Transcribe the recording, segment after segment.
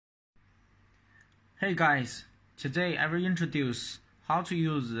Hey guys, today I will introduce how to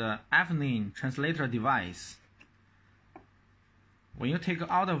use the evening translator device. When you take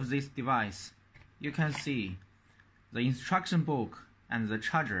out of this device, you can see the instruction book and the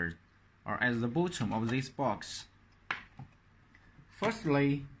charger are at the bottom of this box.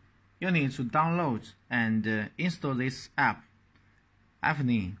 Firstly, you need to download and install this app,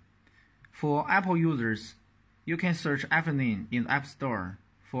 Evening. For Apple users, you can search Evening in the App Store.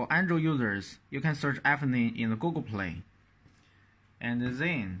 For Android users, you can search Evening in the Google Play. And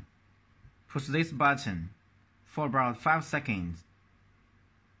then push this button for about 5 seconds.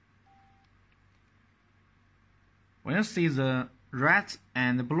 When you see the red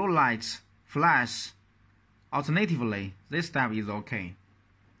and blue light flash alternatively, this step is okay.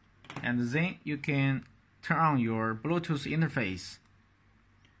 And then you can turn on your Bluetooth interface,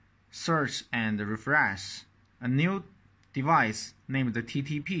 search and refresh a new device named the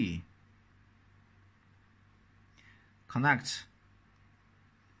TTP. Connect.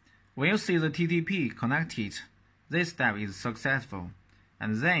 When you see the TTP connected, this step is successful,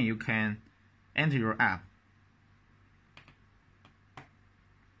 and then you can enter your app.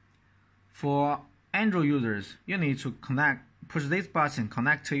 For Android users, you need to push this button,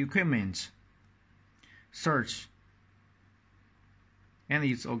 connect to equipment, search, and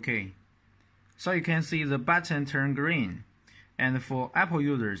it's okay. So you can see the button turn green. And for Apple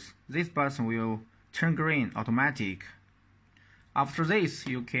users, this button will turn green automatic. After this,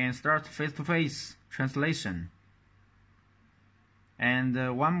 you can start face-to-face translation.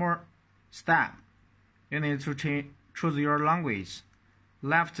 And one more step, you need to choose your language.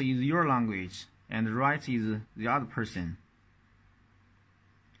 Left is your language, and right is the other person.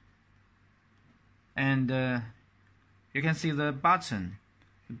 And you can see the button.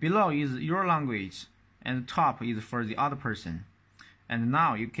 Below is your language, and top is for the other person. And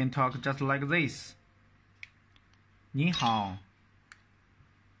now you can talk just like this. 你好.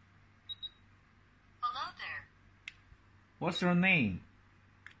 Hello there. What's your name?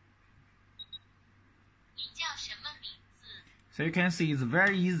 你叫什么名字? So you can see it's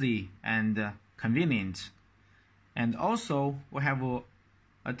very easy and convenient. And also we have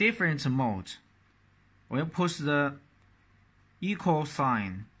a different mode. When you push the equal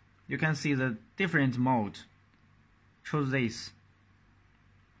sign, you can see the different mode. Choose this.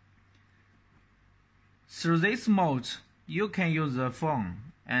 Through this mode, you can use the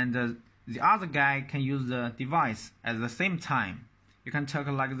phone, and the other guy can use the device at the same time. You can talk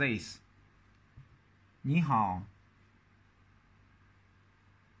like this. 你好.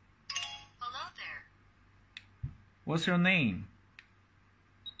 Hello there. What's your name?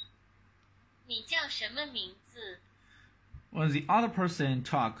 你叫什么名字? When the other person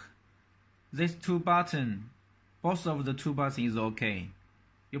talk, these two buttons, both of the two buttons is okay.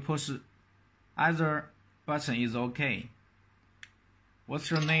 You push either button is okay.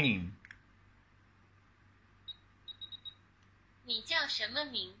 What's your name? 你叫什么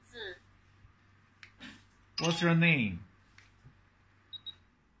名字? What's your name?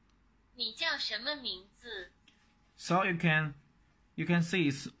 你叫什么名字? So you can see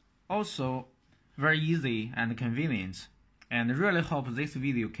it's also very easy and convenient. And really hope this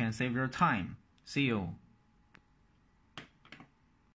video can save your time. See you.